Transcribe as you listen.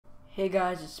Hey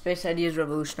guys, it's Space Ideas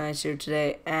Revolutionized here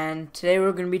today, and today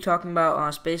we're going to be talking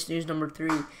about space news number 3.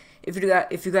 If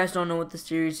you guys don't know what the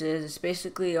series is, it's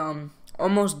basically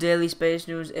almost daily space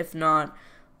news. If not,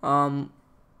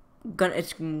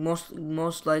 it's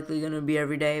most likely going to be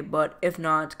every day, but if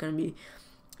not, it's going to be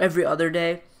every other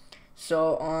day.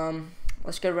 So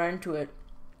let's get right into it.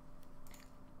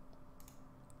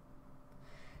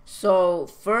 So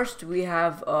first we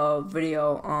have a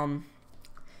video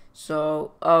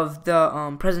of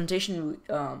the presentation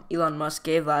Elon Musk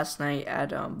gave last night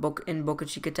at in Boca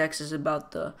Chica, Texas,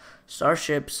 about the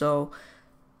Starship. So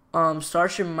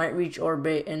Starship might reach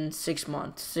orbit in 6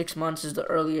 months. 6 months is the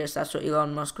earliest. That's what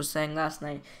Elon Musk was saying last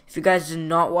night. If you guys did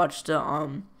not watch the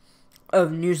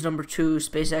of news number 2,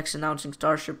 SpaceX announcing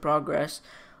Starship progress,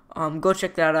 go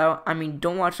check that out. I mean,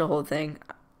 don't watch the whole thing.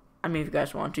 I mean, if you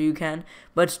guys want to, you can.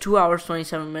 But it's 2 hours,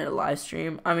 27-minute live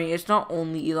stream. I mean, it's not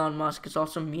only Elon Musk. It's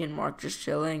also me and Mark just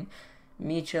chilling.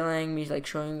 Me like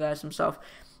showing you guys some stuff.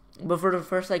 But for the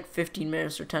first, 15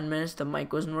 minutes or 10 minutes, the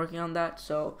mic wasn't working on that.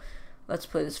 So, let's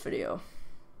play this video.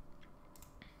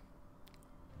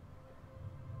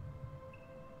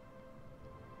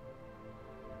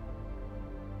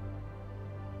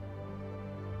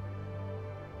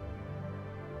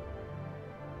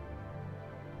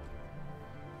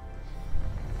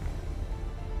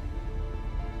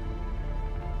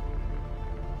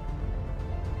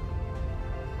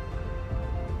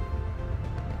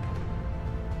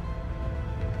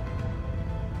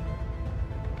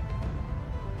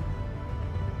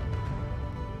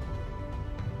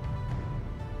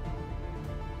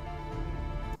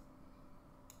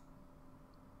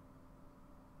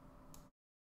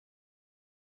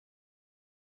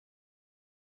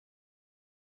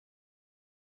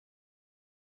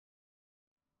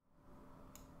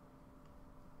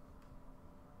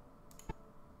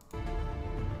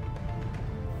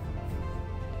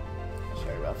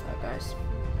 Sorry about that, guys.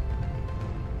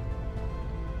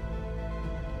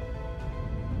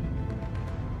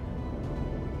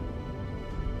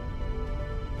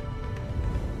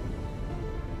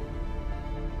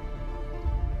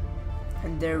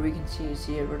 And there we can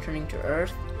see it returning to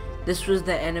Earth. This was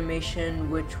the animation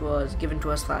which was given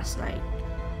to us last night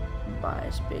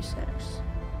by SpaceX.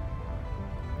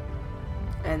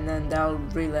 And then that'll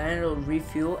re-land, it'll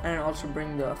refuel, and also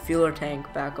bring the fueler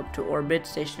tank back up to orbit,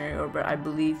 stationary orbit, I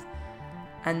believe.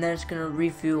 And then it's gonna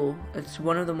refuel. It's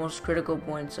one of the most critical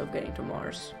points of getting to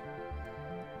Mars.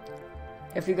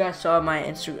 If you guys saw my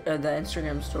the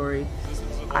Instagram story,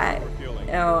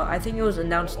 I think it was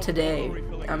announced today.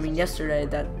 I mean yesterday,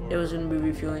 that it was gonna be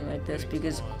refueling like this,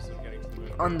 because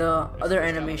on the other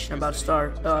animation about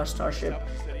Starship,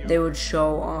 they would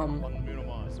show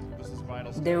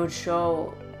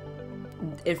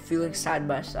it fueling side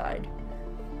by side.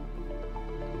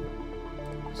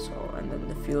 So, and then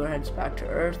the fueler heads back to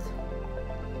Earth.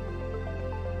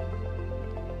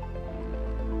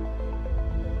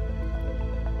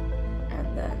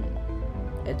 And then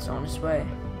it's on its way.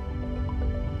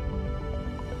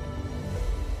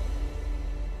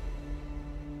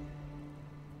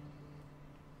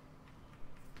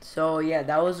 So yeah,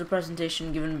 that was the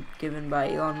presentation given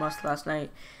by Elon Musk last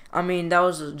night. I mean, that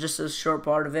was just a short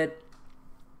part of it,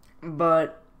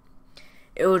 but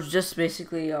it was just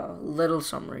basically a little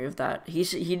summary of that. He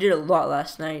did a lot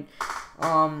last night.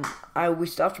 We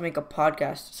still have to make a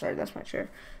podcast. Sorry, that's my chair.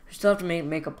 We still have to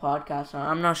make a podcast.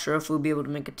 I'm not sure if we'll be able to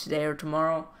make it today or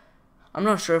tomorrow. I'm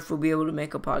not sure if we'll be able to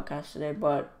make a podcast today,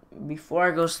 but before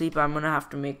I go to sleep, I'm gonna have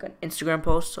to make an Instagram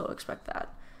post, so expect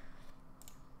that.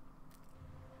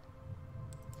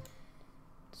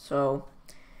 So,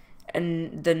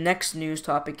 and the next news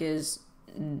topic is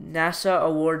NASA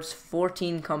awards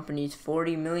 14 companies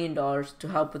 $40 million to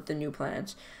help with the new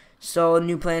plans. So,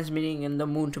 new plans meaning in the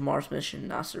Moon to Mars mission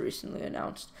NASA recently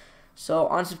announced. So,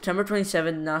 on September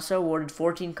 27th, NASA awarded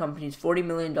 14 companies $40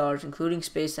 million, including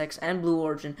SpaceX and Blue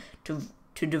Origin, to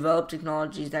develop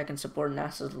technologies that can support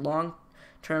NASA's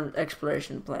long-term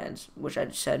exploration plans, which I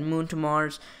just said, Moon to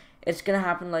Mars. It's going to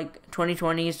happen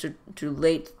 2020s to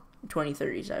late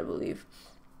 2030s, I believe.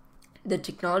 The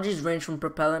technologies range from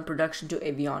propellant production to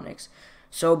avionics.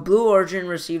 So Blue Origin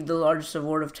received the largest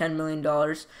award of $10 million.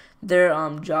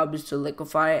 Their job is to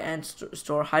liquefy and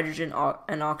store hydrogen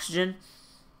and oxygen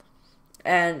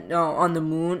and on the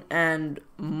Moon and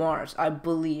Mars, I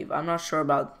believe. I'm not sure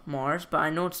about Mars, but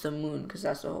I know it's the Moon because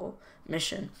that's the whole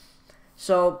mission.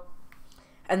 So,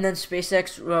 and then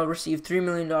SpaceX received $3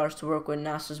 million to work with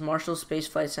NASA's Marshall Space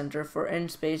Flight Center for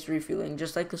in-space refueling,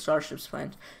 just like the Starship's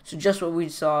plans. So just what we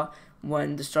saw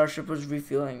when the Starship was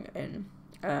refueling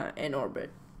in orbit.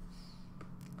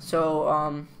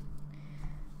 So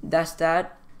that's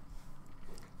that.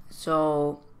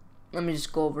 So let me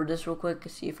just go over this real quick to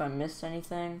see if I missed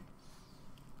anything.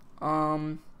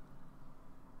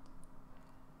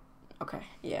 Okay,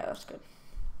 yeah, that's good.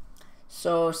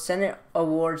 So Senate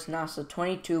awards NASA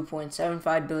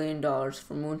 $22.75 billion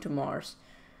for Moon to Mars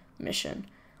mission.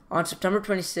 On September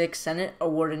 26th, Senate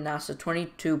awarded NASA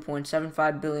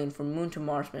 $22.75 billion for Moon to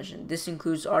Mars mission. This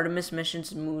includes Artemis missions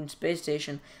to Moon Space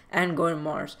Station and going to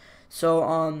Mars. So,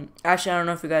 actually, I don't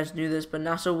know if you guys knew this, but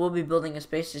NASA will be building a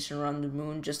space station around the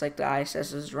Moon, just like the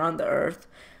ISS is around the Earth.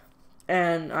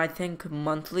 And I think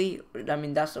monthly, I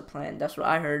mean, that's the plan. That's what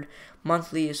I heard.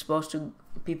 Monthly is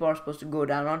people are supposed to go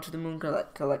down onto the Moon,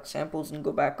 collect samples, and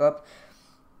go back up.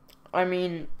 I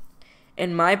mean,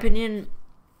 in my opinion,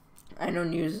 I know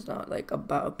news is not like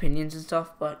about opinions and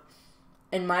stuff, but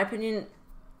in my opinion,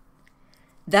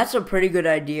 that's a pretty good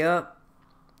idea.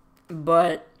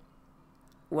 But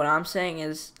what I'm saying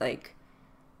is, like,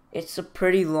 it's a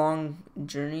pretty long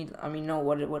journey. I mean, no,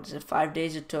 what is it? 5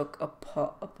 days it took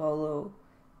Apollo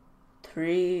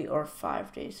 3 or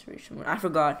 5 days to reach the Moon. I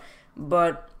forgot,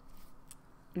 but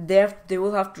they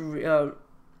will have to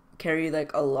carry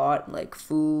like a lot, like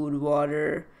food,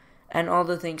 water, and all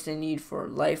the things they need for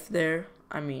life there.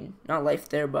 I mean, not life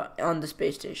there, but on the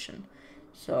space station.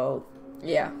 So,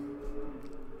 yeah.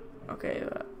 Okay,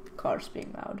 car's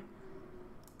being loud.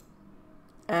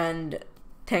 And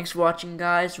thanks for watching,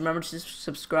 guys. Remember to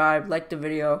subscribe, like the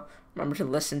video. Remember to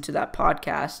listen to that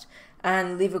podcast.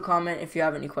 And leave a comment if you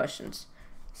have any questions.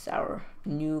 It's our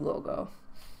new logo.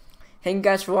 Thank you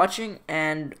guys for watching,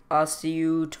 and I'll see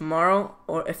you tomorrow,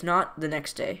 or if not, the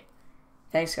next day.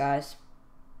 Thanks, guys.